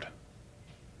his word.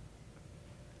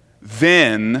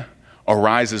 Then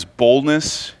arises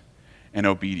boldness and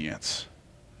obedience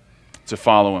to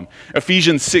follow him.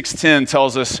 Ephesians 6:10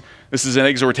 tells us, this is an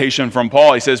exhortation from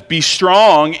Paul. He says, be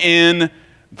strong in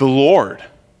the Lord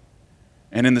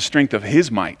and in the strength of his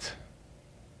might.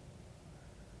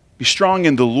 Be strong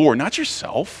in the Lord, not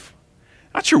yourself.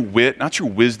 Not your wit, not your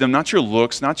wisdom, not your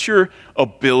looks, not your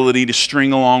ability to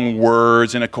string along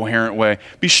words in a coherent way.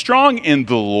 Be strong in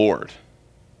the Lord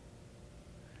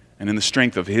and in the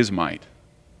strength of his might.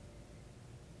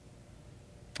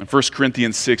 In 1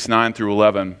 Corinthians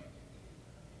 6:9-11,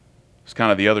 it's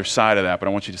kind of the other side of that, but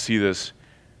I want you to see this.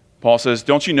 Paul says,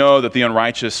 don't you know that the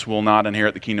unrighteous will not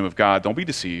inherit the kingdom of God? Don't be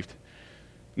deceived.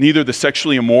 Neither the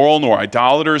sexually immoral, nor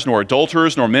idolaters, nor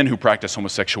adulterers, nor men who practice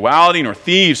homosexuality, nor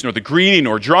thieves, nor the greedy,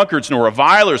 nor drunkards, nor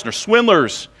revilers, nor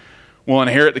swindlers will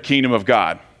inherit the kingdom of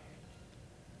God.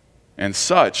 And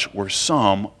such were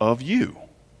some of you.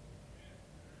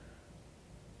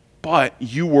 But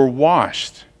you were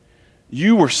washed,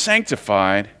 you were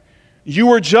sanctified, you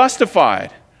were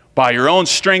justified by your own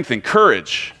strength and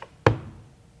courage.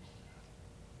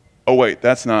 Oh wait,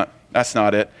 that's not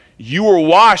it. You were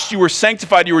washed, you were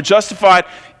sanctified, you were justified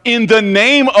in the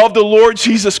name of the Lord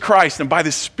Jesus Christ and by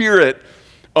the Spirit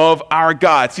of our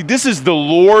God. See, this is the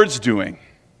Lord's doing.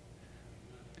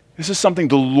 This is something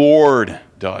the Lord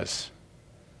does.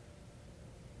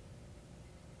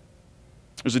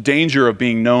 There's a danger of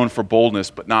being known for boldness,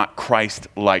 but not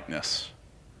Christ-likeness.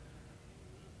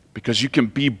 Because you can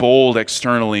be bold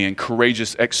externally and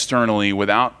courageous externally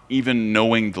without even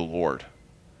knowing the Lord.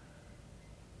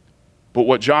 But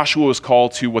what Joshua was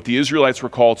called to, what the Israelites were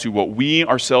called to, what we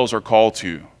ourselves are called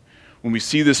to, when we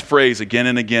see this phrase again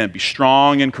and again, be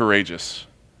strong and courageous,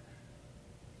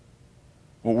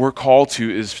 what we're called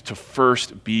to is to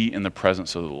first be in the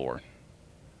presence of the Lord.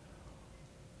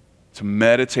 To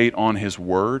meditate on his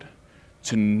word,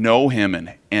 to know him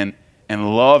and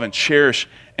love and cherish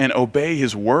and obey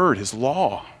his word, his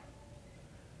law.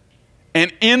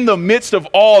 And in the midst of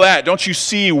all that, don't you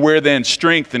see where then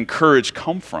strength and courage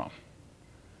come from?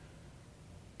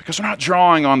 Because we're not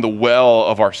drawing on the well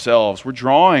of ourselves. We're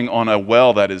drawing on a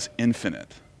well that is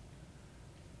infinite,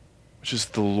 which is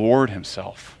the Lord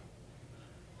himself.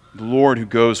 The Lord who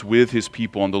goes with his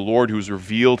people and the Lord who has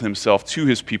revealed himself to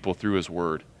his people through his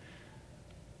word.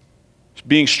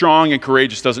 Being strong and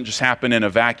courageous doesn't just happen in a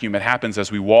vacuum. It happens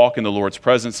as we walk in the Lord's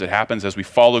presence. It happens as we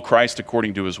follow Christ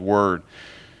according to his word.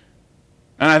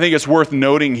 And I think it's worth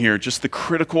noting here just the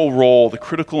critical role, the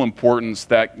critical importance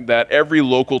that every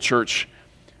local church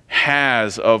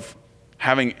has of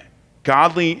having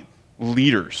godly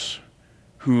leaders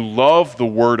who love the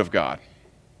Word of God.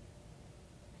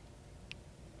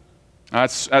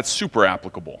 That's super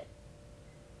applicable.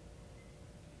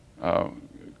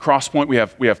 Crosspoint,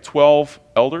 we have 12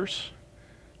 elders.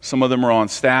 Some of them are on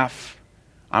staff.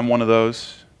 I'm one of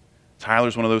those.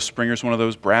 Tyler's one of those. Springer's one of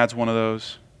those. Brad's one of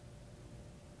those.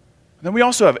 And then we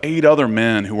also have 8 other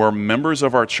men who are members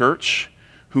of our church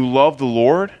who love the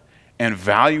Lord and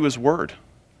value His Word.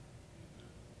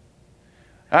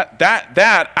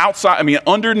 That outside, I mean,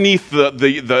 underneath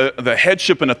the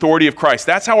headship and authority of Christ,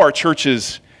 that's how our church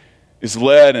is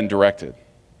led and directed.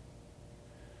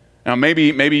 Now, maybe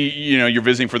you're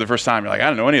visiting for the first time. You're like, I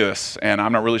don't know any of this, and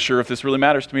I'm not really sure if this really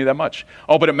matters to me that much.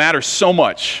 Oh, but it matters so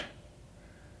much,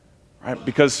 right?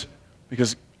 Because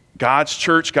God's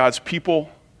church, God's people,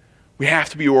 we have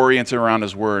to be oriented around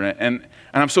His Word, and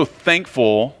I'm so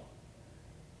thankful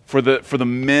for the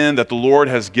men that the Lord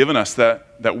has given us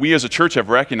that we as a church have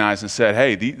recognized and said,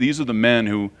 hey, these are the men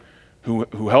who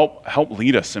help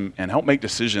lead us and help make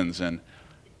decisions and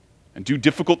do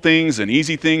difficult things and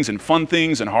easy things and fun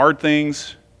things and hard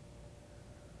things.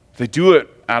 They do it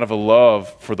out of a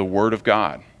love for the Word of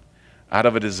God, out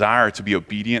of a desire to be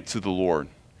obedient to the Lord,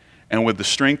 and with the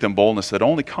strength and boldness that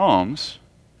only comes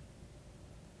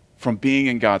from being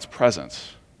in God's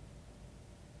presence.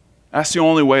 That's the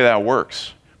only way that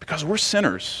works, because we're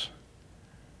sinners.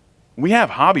 We have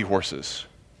hobby horses.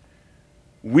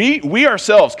 We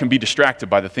ourselves can be distracted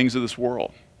by the things of this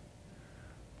world.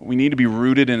 We need to be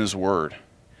rooted in His Word.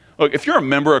 Look, if you're a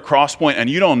member of Crosspoint and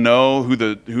you don't know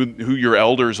who your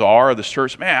elders are of this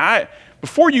church, man,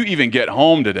 before you even get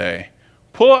home today,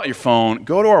 pull out your phone,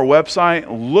 go to our website,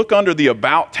 look under the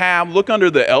About tab, look under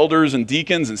the elders and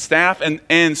deacons and staff,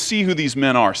 and see who these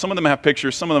men are. Some of them have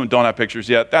pictures, some of them don't have pictures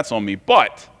yet. That's on me.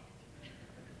 But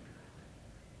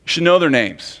you should know their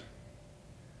names.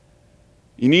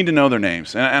 You need to know their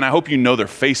names. And I hope you know their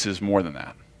faces more than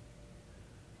that.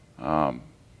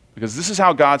 Because this is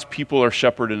how God's people are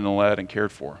shepherded and led and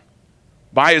cared for.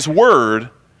 By His Word,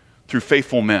 through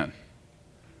faithful men.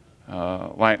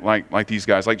 Like these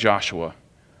guys, like Joshua.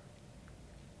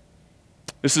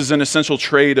 This is an essential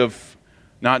trait of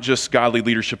not just godly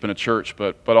leadership in a church,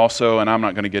 but also, and I'm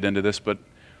not going to get into this, but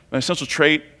an essential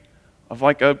trait of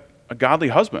like a godly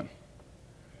husband.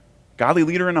 Godly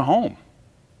leader in a home.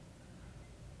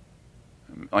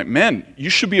 Like, men, you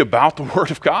should be about the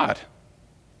Word of God.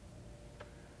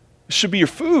 It should be your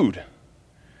food. You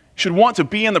should want to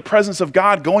be in the presence of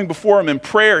God, going before Him in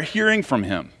prayer, hearing from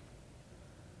Him.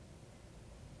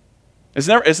 It's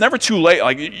never too late.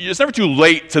 Like, it's never too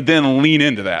late to then lean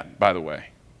into that, by the way.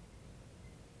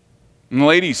 And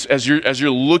ladies, as you're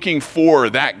looking for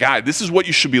that guy, this is what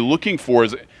you should be looking for,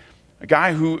 is a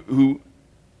guy who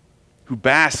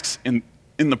basks in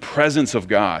the presence of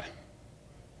God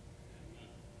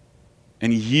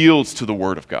and yields to the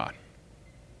Word of God.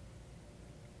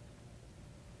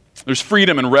 There's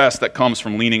freedom and rest that comes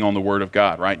from leaning on the Word of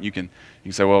God, right? You can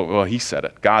say, well, He said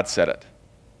it. God said it.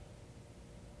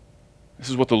 This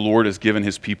is what the Lord has given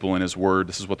His people in His Word.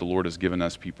 This is what the Lord has given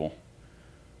us people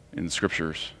in the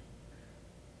Scriptures.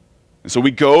 And so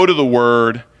we go to the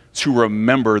Word to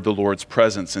remember the Lord's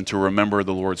presence and to remember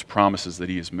the Lord's promises that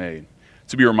He has made,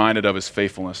 to be reminded of His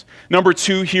faithfulness. Number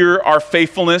 2 here, our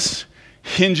faithfulness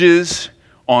hinges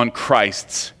on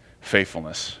Christ's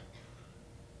faithfulness.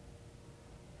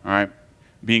 All right?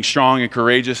 Being strong and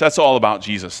courageous, that's all about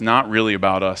Jesus, not really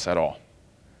about us at all.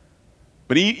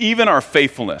 But even our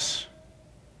faithfulness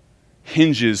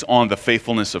hinges on the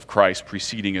faithfulness of Christ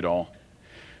preceding it all.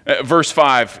 Verse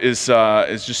 5 is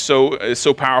just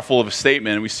so powerful of a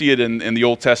statement, and we see it in the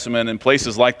Old Testament in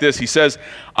places like this. He says,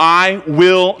 I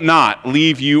will not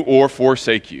leave you or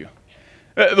forsake you.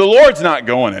 The Lord's not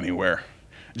going anywhere.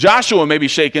 Joshua may be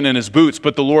shaking in his boots,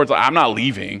 but the Lord's like, I'm not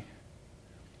leaving.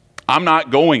 I'm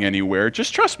not going anywhere.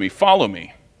 Just trust me. Follow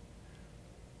me.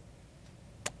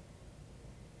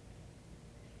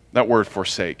 That word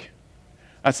forsake.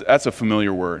 That's a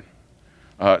familiar word.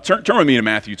 Turn with me to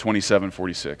Matthew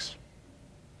 27:46.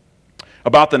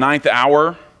 About the 9th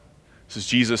hour, this is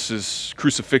Jesus'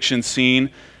 crucifixion scene,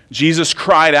 Jesus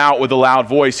cried out with a loud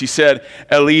voice. He said,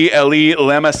 Eli, Eli,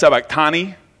 lema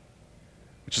sabachthani,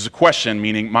 which is a question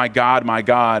meaning, my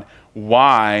God,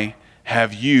 why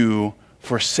have you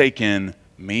forsaken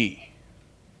me?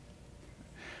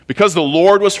 Because the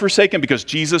Lord was forsaken, because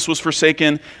Jesus was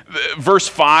forsaken, verse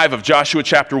 5 of Joshua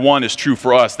chapter 1 is true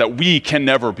for us, that we can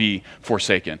never be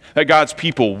forsaken, that God's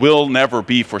people will never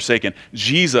be forsaken.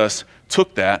 Jesus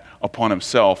took that upon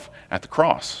Himself at the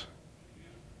cross.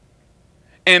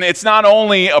 And it's not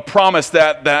only a promise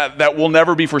that will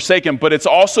never be forsaken, but it's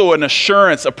also an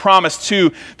assurance, a promise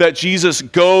too, that Jesus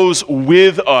goes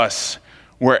with us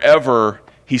wherever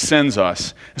he sends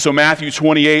us. So Matthew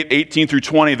 28, 18 through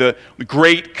 20, the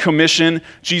Great Commission,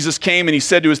 Jesus came and he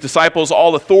said to his disciples,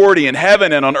 all authority in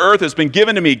heaven and on earth has been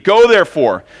given to me. Go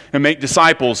therefore and make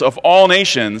disciples of all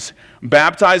nations,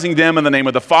 baptizing them in the name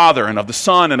of the Father and of the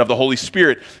Son and of the Holy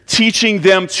Spirit, teaching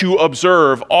them to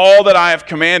observe all that I have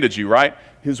commanded you, right?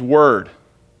 His word.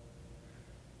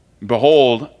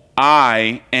 Behold,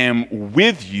 I am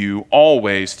with you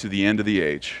always to the end of the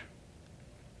age.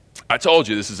 I told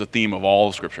you this is a theme of all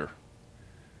of Scripture.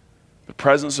 The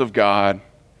presence of God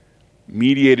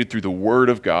mediated through the Word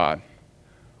of God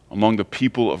among the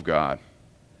people of God.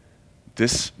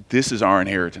 This is our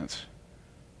inheritance.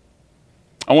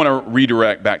 I want to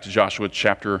redirect back to Joshua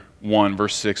chapter 1,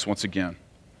 verse 6 once again.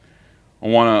 I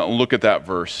want to look at that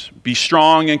verse. Be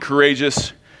strong and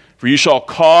courageous, for you shall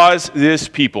cause this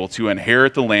people to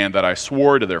inherit the land that I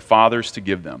swore to their fathers to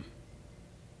give them.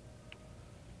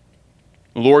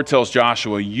 The Lord tells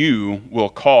Joshua, you will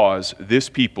cause this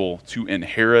people to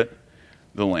inherit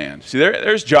the land. See,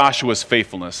 there's Joshua's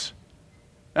faithfulness.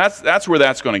 That's where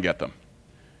that's going to get them.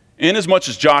 Inasmuch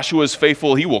as Joshua is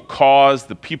faithful, he will cause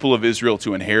the people of Israel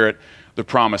to inherit the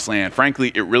promised land.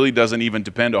 Frankly, it really doesn't even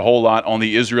depend a whole lot on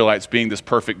the Israelites being this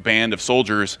perfect band of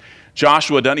soldiers.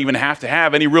 Joshua doesn't even have to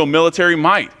have any real military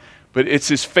might, but it's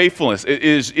his faithfulness. It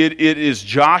is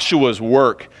Joshua's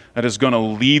work that is going to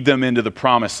lead them into the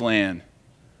promised land.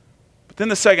 But then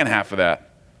the second half of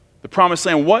that, the promised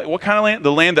land, what kind of land?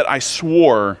 The land that I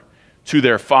swore to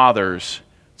their fathers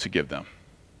to give them.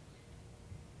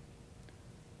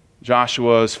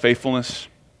 Joshua's faithfulness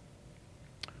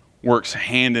works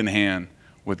hand in hand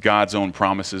with God's own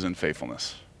promises and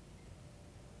faithfulness.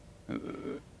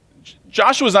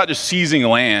 Joshua's not just seizing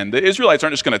land. The Israelites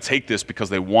aren't just going to take this because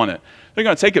they want it. They're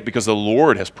going to take it because the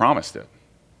Lord has promised it.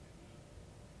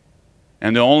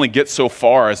 And they'll only get so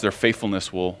far as their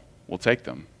faithfulness will take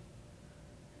them.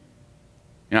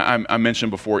 You know, I mentioned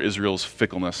before Israel's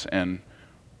fickleness, and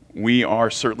we are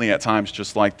certainly at times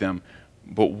just like them.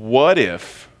 But what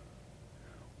if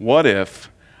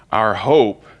our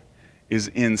hope is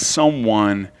in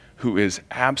someone who is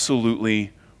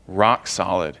absolutely rock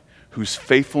solid, whose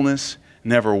faithfulness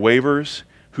never wavers,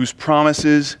 whose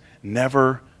promises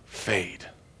never fade?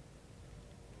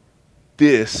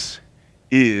 This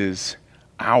is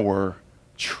our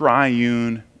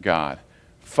triune God,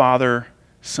 Father,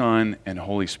 Son, and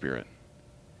Holy Spirit.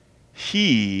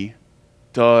 He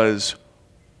does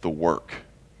the work.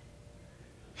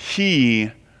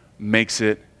 He makes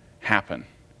it happen.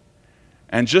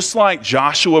 And just like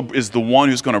Joshua is the one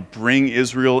who's going to bring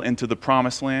Israel into the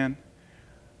promised land,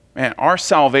 man, our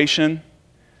salvation,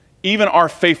 even our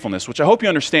faithfulness, which I hope you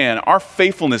understand, our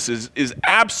faithfulness is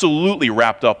absolutely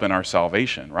wrapped up in our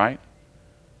salvation, right?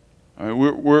 I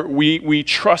mean, we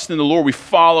trust in the Lord, we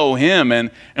follow Him,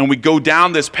 and we go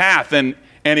down this path, and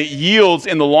it yields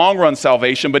in the long run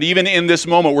salvation, but even in this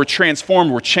moment, we're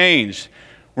transformed, we're changed,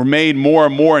 we're made more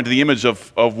and more into the image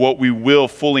of what we will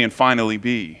fully and finally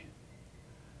be.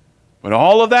 But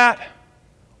all of that,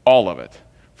 all of it,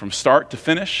 from start to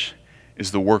finish,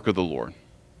 is the work of the Lord.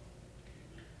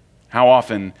 How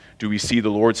often do we see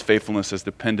the Lord's faithfulness as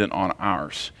dependent on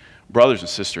ours? Brothers and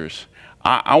sisters,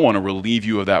 I want to relieve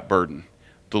you of that burden.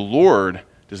 The Lord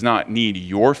does not need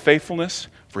your faithfulness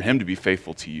for Him to be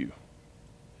faithful to you.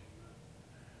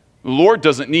 The Lord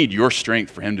doesn't need your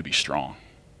strength for Him to be strong.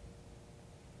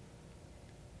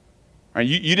 Right?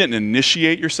 You didn't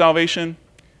initiate your salvation.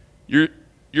 You're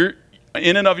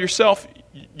in and of yourself,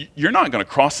 you're not going to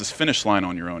cross this finish line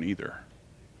on your own either.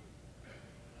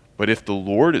 But if the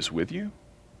Lord is with you,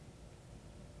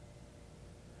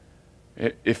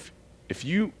 if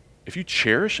you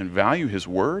cherish and value His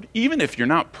word, even if you're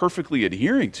not perfectly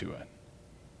adhering to it,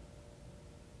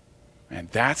 and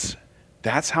that's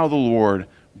how the Lord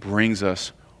brings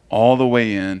us all the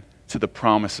way in to the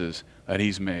promises that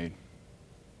He's made.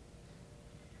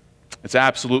 It's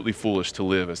absolutely foolish to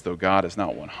live as though God is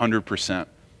not 100%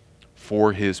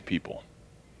 for His people.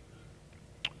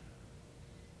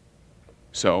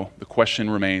 So the question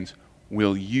remains,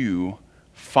 will you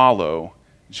follow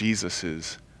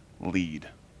Jesus' lead?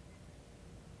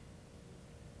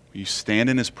 Will you stand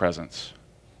in His presence?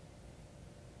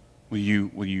 Will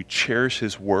you cherish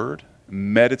His word,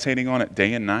 meditating on it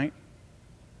day and night?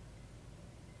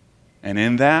 And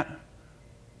in that,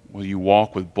 will you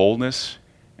walk with boldness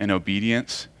and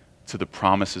obedience to the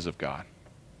promises of God?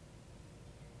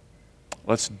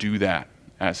 Let's do that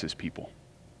as His people.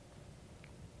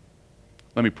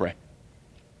 Let me pray.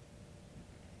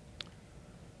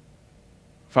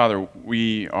 Father,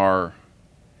 we're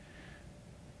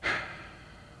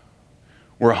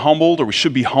humbled, or we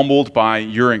should be humbled by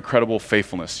your incredible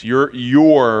faithfulness,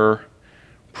 your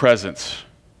presence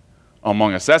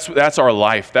among us. That's our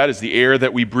life. That is the air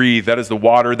that we breathe. That is the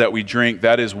water that we drink.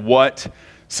 That is what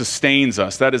sustains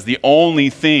us. That is the only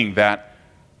thing that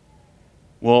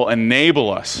will enable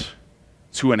us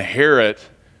to inherit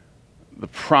the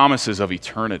promises of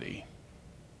eternity.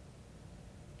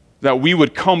 That we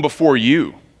would come before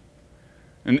you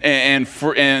and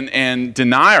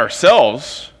deny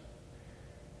ourselves,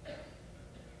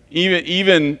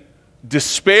 even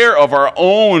despair of our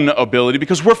own ability,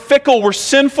 because we're fickle, we're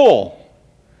sinful,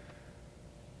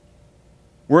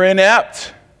 we're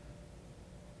inept.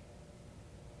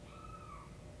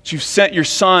 But you've sent your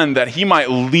Son that he might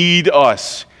lead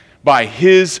us by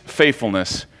his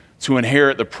faithfulness to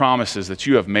inherit the promises that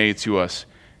you have made to us,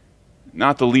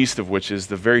 not the least of which is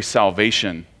the very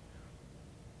salvation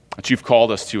that you've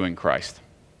called us to in Christ.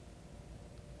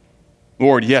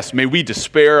 Lord, yes, may we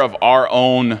despair of our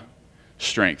own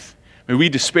strength. May we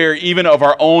despair even of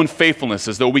our own faithfulness,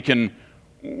 as though we can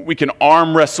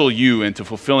arm wrestle you into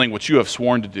fulfilling what you have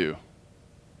sworn to do.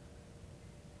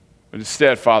 But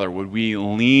instead, Father, would we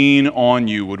lean on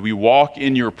you? Would we walk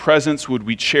in your presence? Would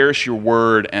we cherish your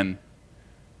word and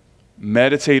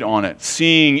meditate on it,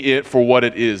 seeing it for what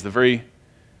it is, the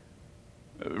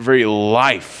very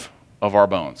life of our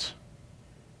bones?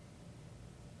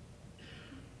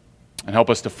 And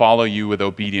help us to follow you with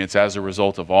obedience as a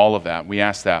result of all of that. We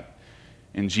ask that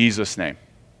in Jesus' name.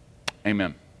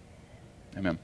 Amen. Amen.